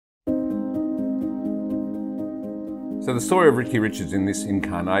So the story of Ricky Richards in this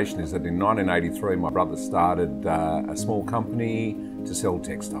incarnation is that in 1983 my brother started a small company to sell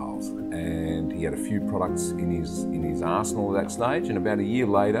textiles, and he had a few products in his arsenal at that stage, and about a year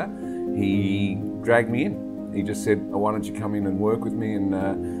later he dragged me in. He just said, why don't you come in and work with me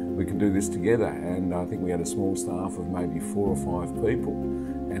and we can do this together. And I think we had a small staff of maybe 4 or 5 people,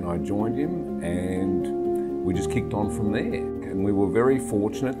 and I joined him and we just kicked on from there. And we were very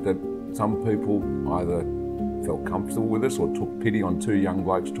fortunate that some people either felt comfortable with us or took pity on 2 young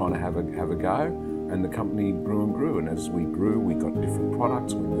blokes trying to have a go, and the company grew and grew. And as we grew, we got different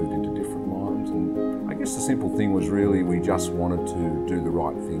products, we moved into different lines, and I guess the simple thing was really we just wanted to do the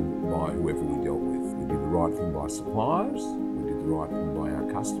right thing by whoever we dealt with. We did the right thing by suppliers, we did the right thing by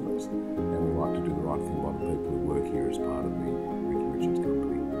our customers, and we like to do the right thing by the people who work here as part of the Ricky Richards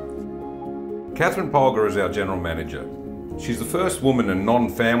company. Catherine Polgar is our General Manager. She's the first woman and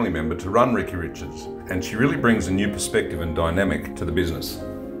non-family member to run Ricky Richards, and she really brings a new perspective and dynamic to the business.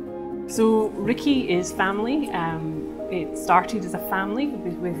 So Ricky is family. It started as a family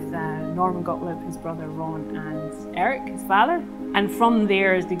with Norman Gottlieb, his brother Ron, and Eric, his father. And from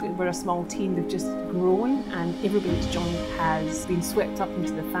there, as we're a small team, they've just grown, and everybody that's joined has been swept up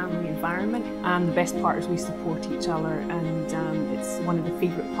into the family environment. And the best part is we support each other, and it's one of the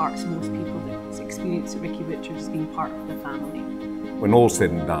favourite parts of most people that's experienced at Ricky Richards, being part of the family. When all's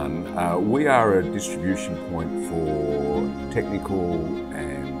said and done, we are a distribution point for technical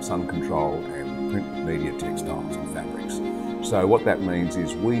and sun control and print media textiles and fabrics. So what that means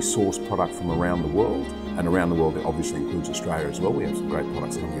is we source product from around the world, and around the world it obviously includes Australia as well. We have some great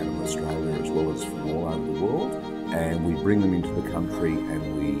products coming out of Australia as well as from all over the world, and we bring them into the country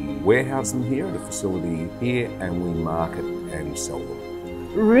and we warehouse them here at a facility here, and we market and sell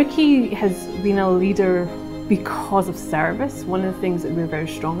them. Ricky has been a leader because of service. One of the things that we're very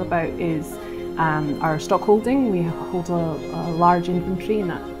strong about is our stock holding. We hold a large inventory,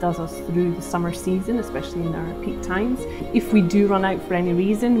 and that does us through the summer season, especially in our peak times. If we do run out for any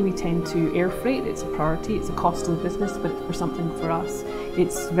reason, we tend to air freight. It's a priority, it's a cost of the business, but for something for us,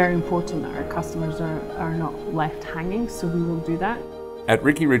 it's very important that our customers are not left hanging, so we will do that. At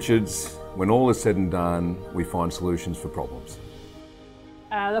Ricky Richards, when all is said and done, we find solutions for problems.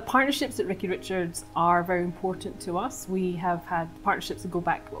 The partnerships at Ricky Richards are very important to us. We have had partnerships that go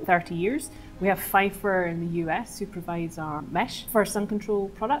back 30 years. We have Pfeiffer in the US, who provides our mesh for sun control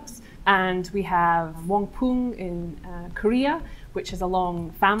products. And we have Wongpung in Korea, which has a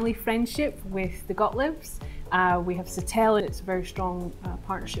long family friendship with the Gottliebs. We have Satel, and it's a very strong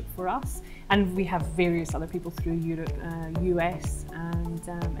partnership for us. And we have various other people through Europe, US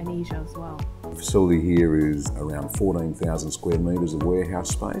and Asia as well. The facility here is around 14,000 square metres of warehouse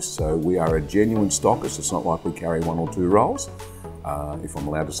space, so we are a genuine stockist. It's not like we carry 1 or 2 rolls, if I'm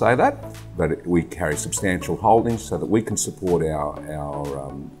allowed to say that, but we carry substantial holdings so that we can support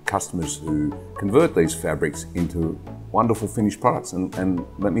our customers who convert these fabrics into wonderful finished products. And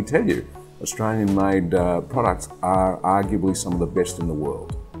let me tell you, Australian-made products are arguably some of the best in the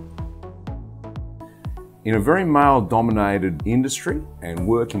world. In a very male-dominated industry and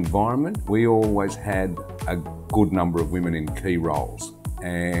work environment, we always had a good number of women in key roles,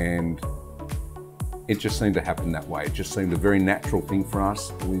 and it just seemed to happen that way. It just seemed a very natural thing for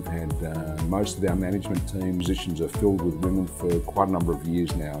us. We've had most of our management team positions are filled with women for quite a number of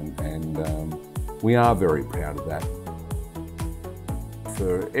years now, and we are very proud of that.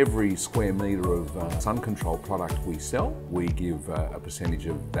 For every square metre of sun control product we sell, we give a percentage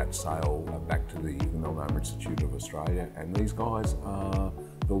of that sale back to the Melanoma Institute of Australia, and these guys are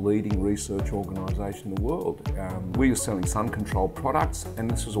the leading research organisation in the world. We are selling sun control products,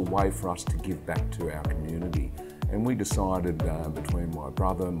 and this was a way for us to give back to our community. And we decided between my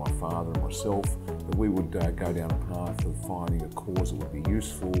brother, my father and myself that we would go down a path of finding a cause that would be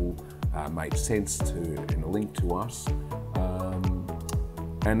useful, made sense and a link to us.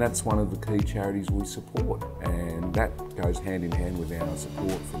 And that's one of the key charities we support, and that goes hand in hand with our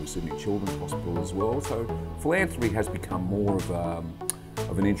support for the Sydney Children's Hospital as well. So philanthropy has become more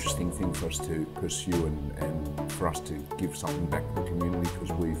of an interesting thing for us to pursue and for us to give something back to the community,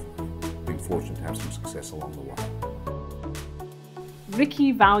 because we've been fortunate to have some success along the way.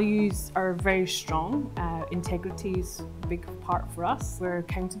 Ricky values are very strong. Integrity is a big part for us. We're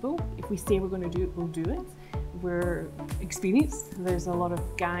accountable. If we say we're going to do it, we'll do it. We're experienced. There's a lot of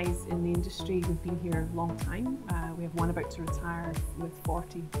guys in the industry who've been here a long time. We have one about to retire with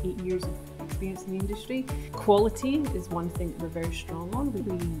 48 years of experience in the industry. Quality is one thing that we're very strong on.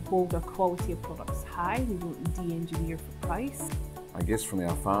 We hold our quality of products high. We don't de-engineer for price. I guess from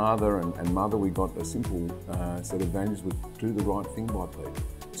our father and mother we got a simple set of values: was do the right thing by people.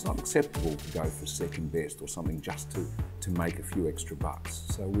 it's not acceptable to go for second best or something just to make a few extra bucks.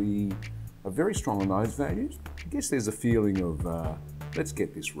 So we are very strong on those values. I guess there's a feeling of, let's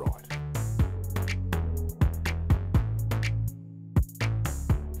get this right.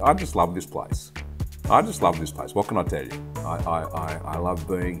 I just love this place. I just love this place. What can I tell you? I love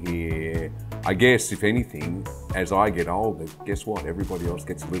being here. I guess, if anything, as I get older, guess what? Everybody else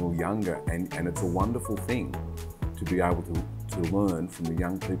gets a little younger, and it's a wonderful thing to be able to learn from the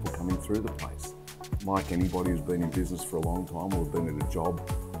young people coming through the place. Like anybody who's been in business for a long time or been in a job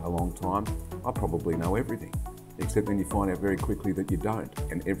a long time, I probably know everything. Except then you find out very quickly that you don't,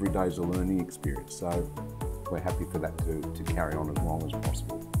 and every day's a learning experience. So we're happy for that to carry on as long as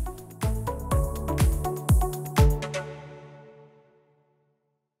possible.